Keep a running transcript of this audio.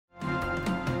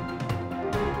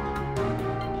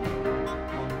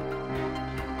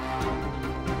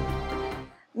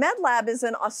Medlab is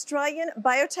an Australian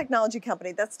biotechnology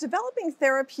company that's developing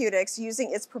therapeutics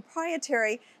using its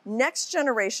proprietary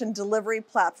next-generation delivery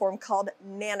platform called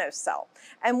NanoCelle.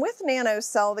 And with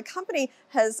NanoCelle, the company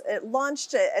has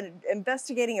launched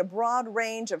investigating a broad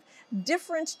range of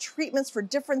different treatments for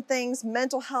different things: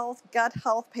 mental health, gut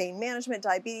health, pain management,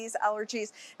 diabetes,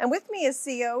 allergies. And with me is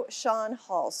CEO Sean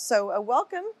Hall. So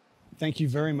welcome. Thank you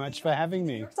very much for having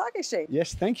me. New York Stock Exchange.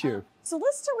 Yes, thank you. So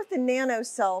let's start with the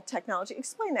NanoCelle technology.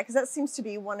 Explain that, because that seems to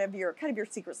be one of your your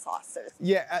secret sauces.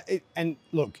 Yeah, and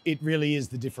look, it really is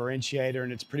the differentiator,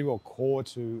 and it's pretty well core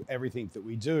to everything that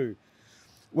we do.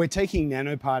 We're taking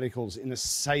nanoparticles in a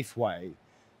safe way.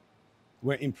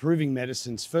 We're improving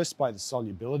medicines first by the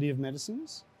solubility of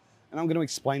medicines, and I'm going to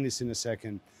explain this in a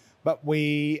second. But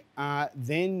we are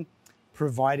then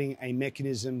providing a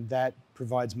mechanism that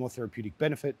provides more therapeutic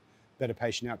benefit, better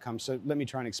patient outcomes. So let me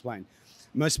try and explain.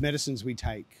 Most medicines we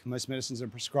take, most medicines are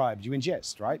prescribed, you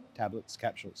ingest, right? Tablets,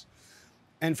 capsules.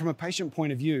 And from a patient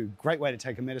point of view, great way to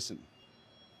take a medicine.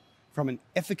 From an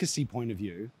efficacy point of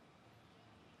view,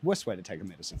 worst way to take a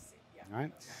medicine,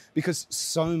 right? Because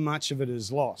so much of it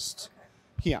is lost.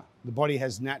 Here, the body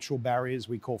has natural barriers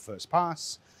we call first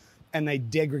pass, and they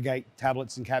degrade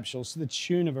tablets and capsules to the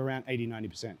tune of around 80,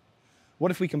 90%.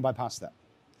 What if we can bypass that?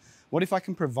 What if I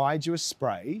can provide you a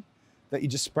spray that you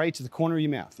just spray to the corner of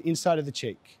your mouth, the inside of the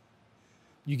cheek?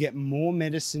 You get more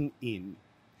medicine in,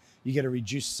 you get a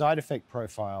reduced side effect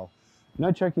profile, no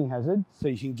choking hazard, so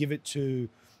you can give it to,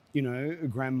 you know,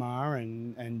 grandma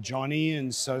and Johnny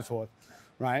and so forth,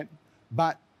 right?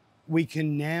 But we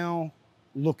can now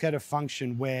look at a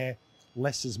function where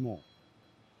less is more.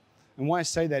 And why I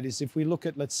say that is if we look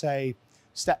at, let's say,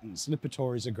 statins,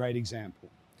 Lipitor is a great example.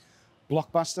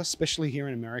 Blockbuster, especially here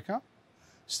in America,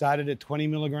 started at 20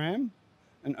 milligram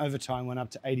and over time went up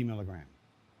to 80 milligram,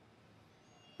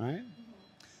 right?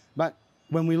 But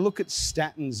when we look at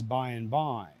statins by and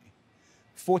by,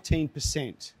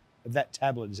 14% of that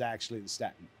tablet is actually the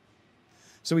statin.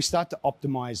 So we start to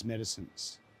optimize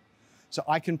medicines. So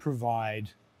I can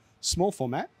provide small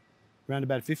format, around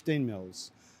about 15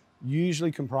 mils,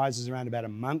 usually comprises around about a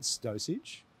month's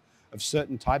dosage of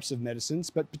certain types of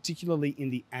medicines, but particularly in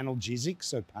the analgesic,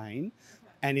 so pain,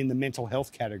 and in the mental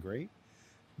health category,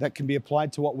 that can be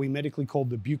applied to what we medically call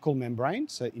the buccal membrane,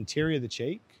 so interior of the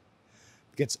cheek,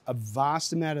 gets a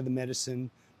vast amount of the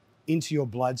medicine into your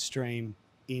bloodstream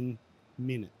in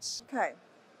minutes. Okay,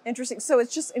 interesting. So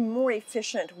it's just a more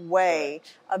efficient way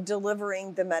of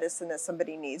delivering the medicine that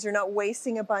somebody needs. You're not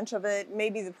wasting a bunch of it.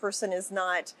 Maybe the person is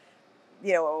not,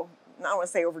 you know, I don't want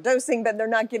to say overdosing, but they're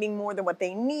not getting more than what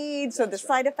they need, so the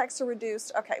side effects are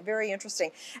reduced. Okay, very interesting.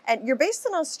 And you're based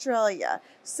in Australia,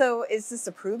 so is this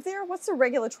approved there? What's the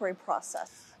regulatory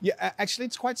process? Yeah, actually,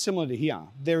 it's quite similar to here.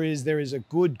 There is a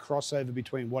good crossover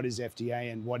between what is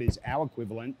FDA and what is our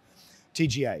equivalent,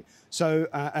 TGA. So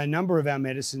a number of our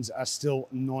medicines are still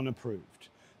non-approved.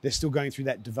 They're still going through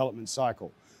that development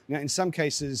cycle. Now, in some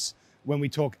cases, when we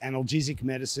talk analgesic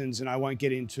medicines, and I won't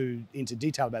get into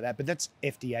detail about that, but that's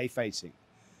FDA facing.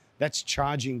 That's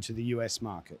charging to the US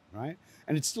market, right?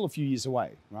 And it's still a few years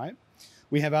away, right?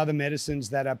 We have other medicines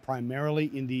that are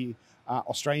primarily in the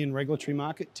Australian regulatory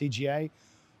market, TGA.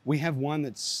 We have one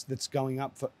that's going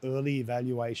up for early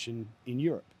evaluation in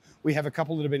Europe. We have a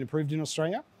couple that have been approved in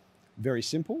Australia, very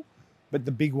simple, but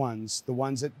the big ones, the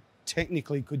ones that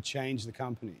technically could change the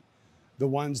company, the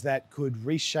ones that could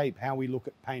reshape how we look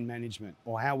at pain management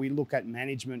or how we look at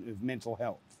management of mental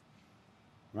health,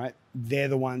 right? They're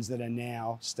the ones that are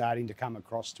now starting to come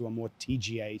across to a more an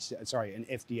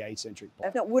FDA-centric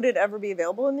platform. Now, would it ever be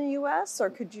available in the US, or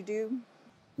could you do?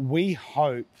 We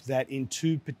hope that in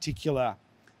two particular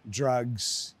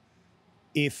drugs,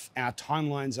 if our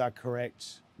timelines are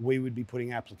correct, we would be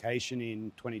putting application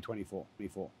in 2024.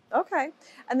 Okay.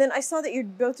 And then I saw that you're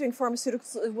both doing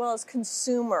pharmaceuticals as well as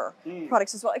consumer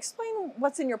products as well. Explain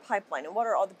what's in your pipeline and what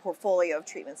are all the portfolio of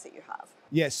treatments that you have?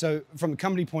 Yeah, so from the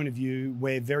company point of view,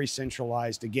 we're very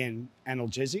centralized, again,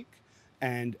 analgesic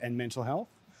and mental health.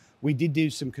 We did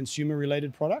do some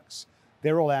consumer-related products.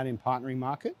 They're all out in partnering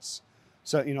markets.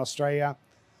 So in Australia,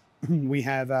 we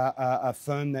have a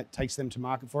firm that takes them to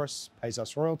market for us, pays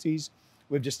us royalties.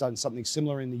 We've just done something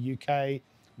similar in the UK.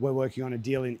 We're working on a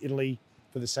deal in Italy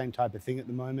for the same type of thing at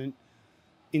the moment.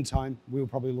 In time, we'll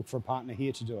probably look for a partner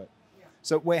here to do it. Yeah.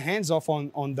 So we're hands-off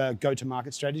on the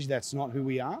go-to-market strategy. That's not who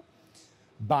we are.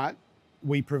 But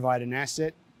we provide an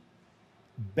asset,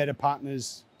 better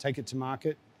partners take it to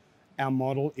market. Our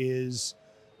model is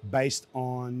based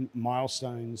on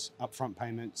milestones, upfront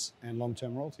payments, and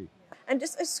long-term royalty. And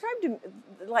just describe to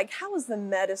like, how is the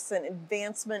medicine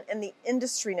advancement in the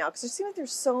industry now? Because it seems like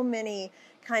there's so many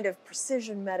kind of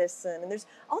precision medicine, and there's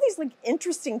all these like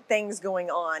interesting things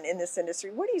going on in this industry.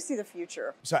 Where do you see the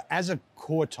future? So as a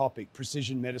core topic,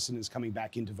 precision medicine is coming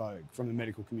back into vogue from the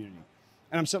medical community.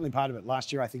 And I'm certainly part of it.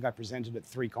 Last year, I think I presented at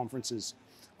 3 conferences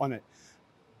on it.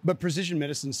 But precision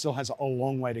medicine still has a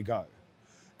long way to go.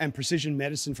 And precision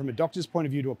medicine from a doctor's point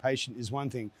of view to a patient is one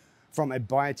thing. From a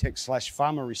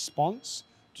biotech/pharma response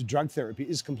to drug therapy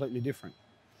is completely different.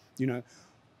 You know,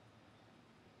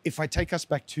 if I take us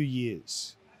back 2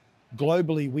 years,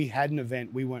 globally, we had an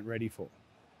event we weren't ready for.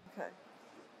 Okay.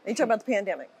 Are you talking about the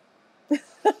pandemic?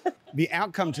 The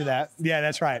outcome to that, yeah,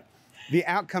 that's right. The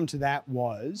outcome to that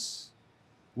was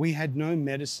we had no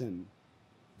medicine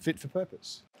fit for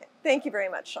purpose. Okay. Thank you very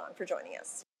much, Sean, for joining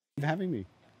us. Thank you for having me.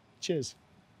 Cheers.